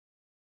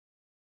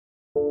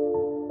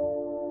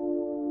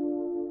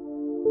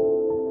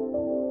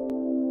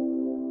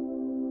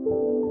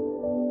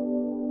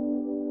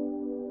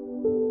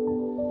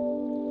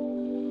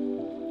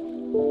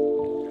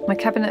My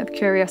Cabinet of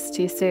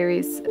Curiosities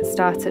series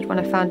started when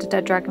I found a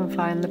dead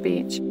dragonfly on the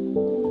beach.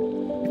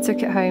 I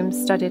took it home,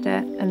 studied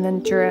it, and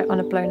then drew it on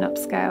a blown-up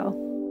scale.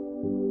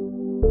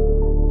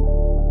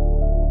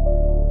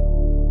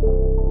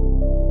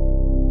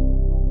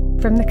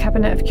 From the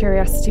Cabinet of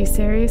Curiosities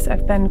series,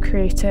 I've then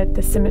created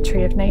the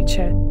Symmetry of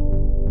nature.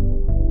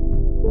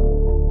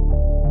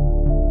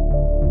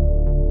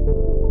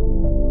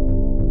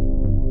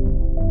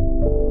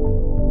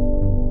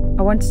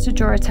 I wanted to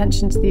draw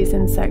attention to these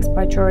insects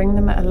by drawing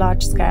them at a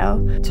large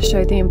scale to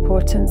show the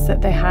importance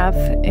that they have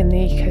in the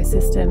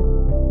ecosystem.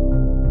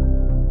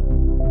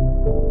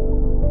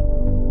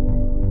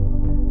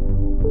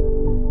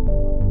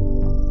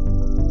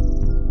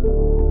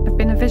 I've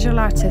been a visual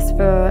artist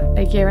for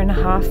a year and a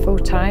half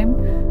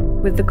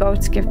full-time, with the goal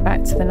to give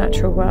back to the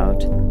natural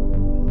world.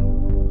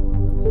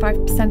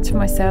 5% of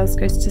my sales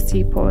goes to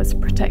seaports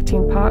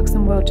protecting parks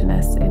and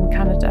wilderness in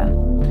Canada,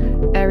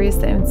 areas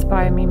that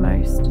inspire me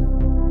most.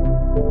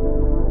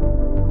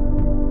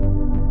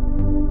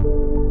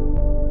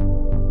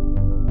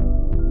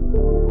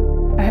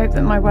 I hope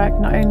that my work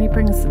not only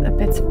brings a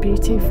bit of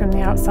beauty from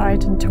the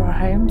outside into our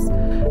homes,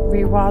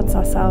 rewilds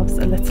ourselves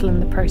a little in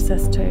the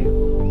process too.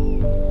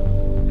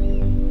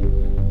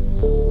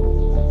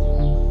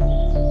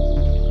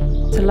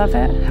 To love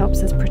it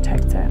helps us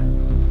protect it.